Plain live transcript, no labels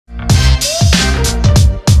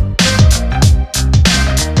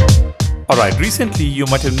Alright, recently you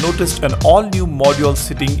might have noticed an all-new module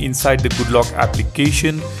sitting inside the GoodLock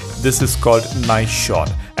application. This is called Nice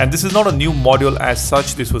Shot. And this is not a new module as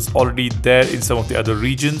such, this was already there in some of the other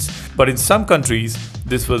regions, but in some countries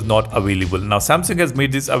this was not available. Now Samsung has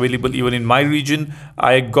made this available even in my region.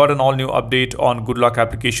 I got an all-new update on GoodLock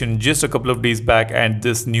application just a couple of days back and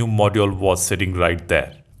this new module was sitting right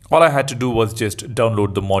there. All I had to do was just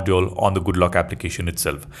download the module on the GoodLock application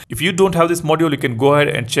itself. If you don't have this module, you can go ahead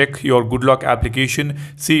and check your GoodLock application,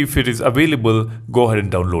 see if it is available, go ahead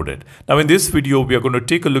and download it. Now in this video, we are going to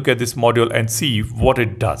take a look at this module and see what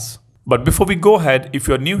it does. But before we go ahead, if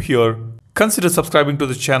you're new here, consider subscribing to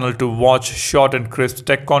the channel to watch short and crisp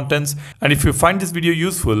tech contents. And if you find this video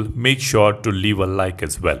useful, make sure to leave a like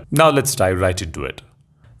as well. Now let's dive right into it.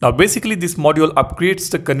 Now basically this module upgrades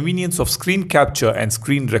the convenience of screen capture and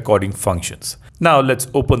screen recording functions. Now let's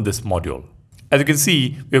open this module. As you can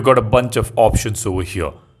see, we've got a bunch of options over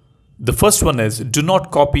here. The first one is do not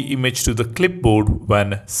copy image to the clipboard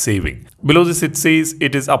when saving. Below this it says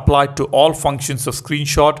it is applied to all functions of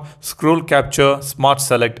screenshot, scroll capture, smart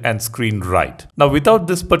select and screen write. Now without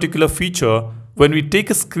this particular feature, when we take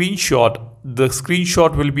a screenshot, the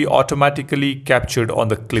screenshot will be automatically captured on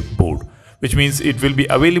the clipboard, which means it will be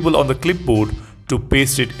available on the clipboard to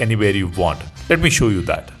paste it anywhere you want. Let me show you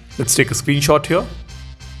that. Let's take a screenshot here.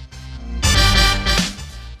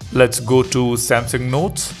 Let's go to Samsung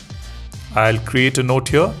Notes. I'll create a note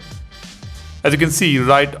here. As you can see,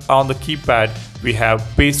 right on the keypad, we have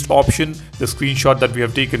paste option. The screenshot that we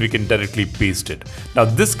have taken, we can directly paste it. Now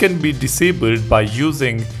this can be disabled by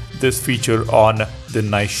using this feature on the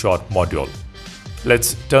Nice Shot module.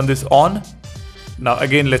 Let's turn this on. Now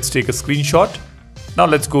again, let's take a screenshot. Now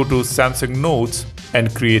let's go to Samsung Notes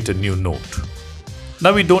and create a new note.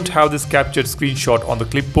 Now we don't have this captured screenshot on the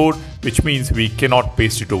clipboard, which means we cannot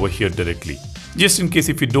paste it over here directly. Just in case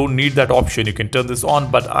if you don't need that option, you can turn this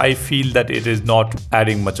on, but I feel that it is not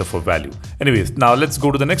adding much of a value. Anyways, now let's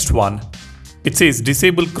go to the next one. It says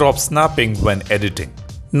disable crop snapping when editing.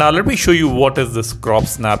 Now let me show you what is this crop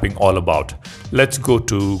snapping all about. Let's go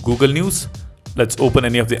to Google News. Let's open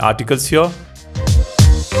any of the articles here.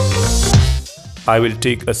 I will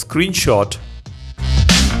take a screenshot.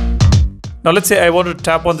 Now let's say I want to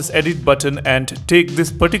tap on this edit button and take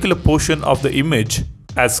this particular portion of the image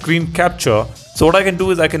as screen capture. So what I can do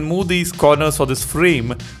is I can move these corners or this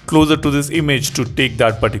frame closer to this image to take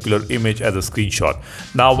that particular image as a screenshot.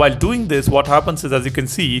 Now while doing this, what happens is, as you can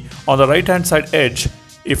see on the right hand side edge,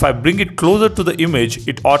 if I bring it closer to the image,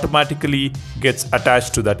 it automatically gets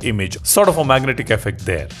attached to that image. Sort of a magnetic effect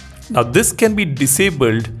there. Now this can be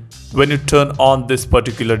disabled when you turn on this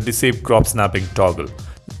particular disable crop snapping toggle.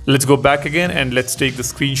 Let's go back again and let's take the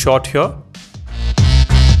screenshot here.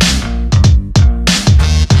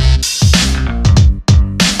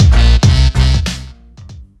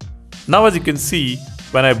 Now as you can see,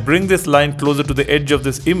 when I bring this line closer to the edge of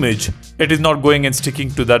this image, it is not going and sticking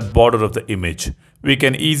to that border of the image. We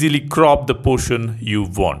can easily crop the portion you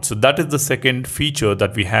want. So that is the second feature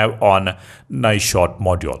that we have on Nice Shot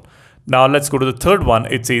module. Now let's go to the third one.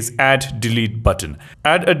 It says add delete button.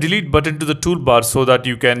 Add a delete button to the toolbar so that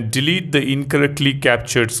you can delete the incorrectly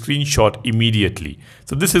captured screenshot immediately.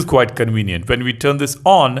 So this is quite convenient. When we turn this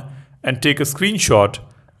on and take a screenshot,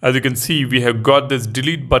 as you can see, we have got this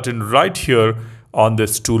delete button right here on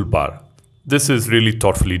this toolbar. This is really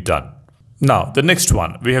thoughtfully done. Now the next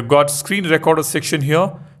one, we have got screen recorder section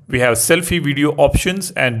here. We have selfie video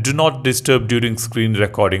options and do not disturb during screen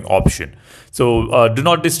recording option. So do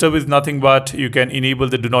not disturb is nothing but you can enable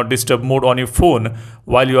the do not disturb mode on your phone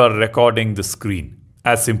while you are recording the screen.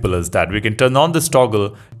 As simple as that. We can turn on this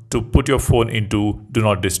toggle to put your phone into do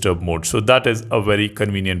not disturb mode. So that is a very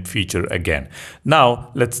convenient feature again.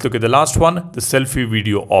 Now let's look at the last one, the selfie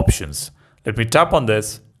video options. Let me tap on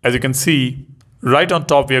this. As you can see, right on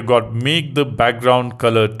top we have got make the background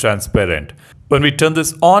color transparent. When we turn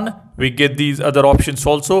this on, we get these other options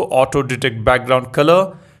also, auto detect background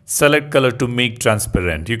color, select color to make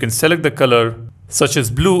transparent. You can select the color such as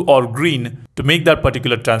blue or green to make that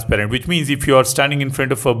particular transparent, which means if you are standing in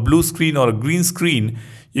front of a blue screen or a green screen,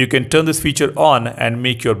 you can turn this feature on and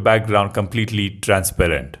make your background completely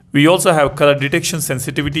transparent. We also have color detection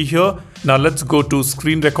sensitivity here. Now let's go to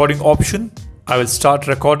screen recording option. I will start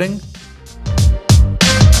recording.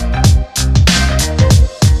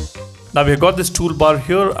 Now we've got this toolbar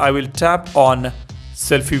here. I will tap on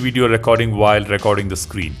selfie video recording while recording the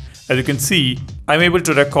screen. As you can see, I'm able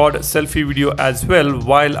to record selfie video as well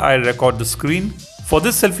while I record the screen. For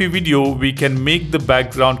this selfie video, we can make the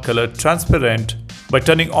background color transparent by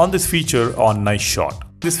turning on this feature on Nice Shot.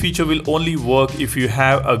 This feature will only work if you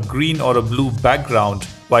have a green or a blue background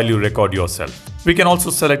while you record yourself. We can also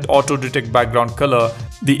select auto detect background color.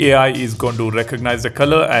 The AI is going to recognize the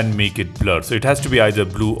color and make it blur. So it has to be either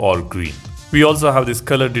blue or green. We also have this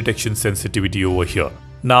color detection sensitivity over here.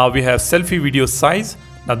 Now we have selfie video size.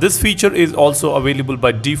 Now this feature is also available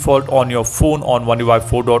by default on your phone on One UI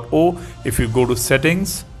 4.0. If you go to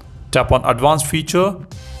settings, tap on advanced feature,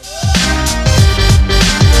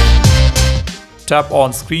 tap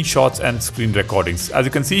on screenshots and screen recordings. As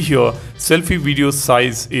you can see here, selfie video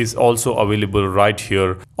size is also available right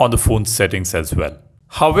here on the phone settings as well.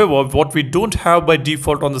 However, what we don't have by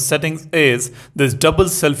default on the settings is this double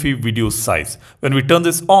selfie video size. When we turn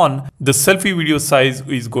this on, the selfie video size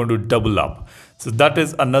is going to double up. So that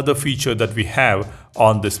is another feature that we have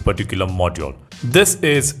on this particular module. This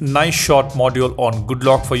is Nice Shot module on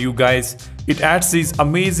Goodlock for you guys. It adds these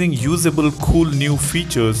amazing, usable, cool new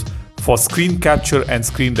features for screen capture and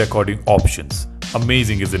screen recording options.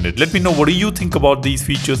 Amazing, isn't it? Let me know what do you think about these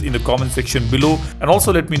features in the comment section below, and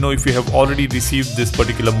also let me know if you have already received this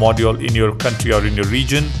particular module in your country or in your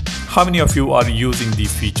region. How many of you are using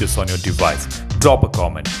these features on your device? Drop a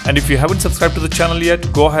comment. And if you haven't subscribed to the channel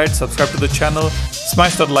yet, go ahead, subscribe to the channel,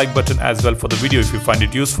 smash that like button as well for the video if you find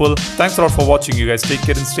it useful. Thanks a lot for watching, you guys. Take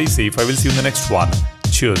care and stay safe. I will see you in the next one.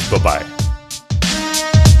 Cheers, bye bye.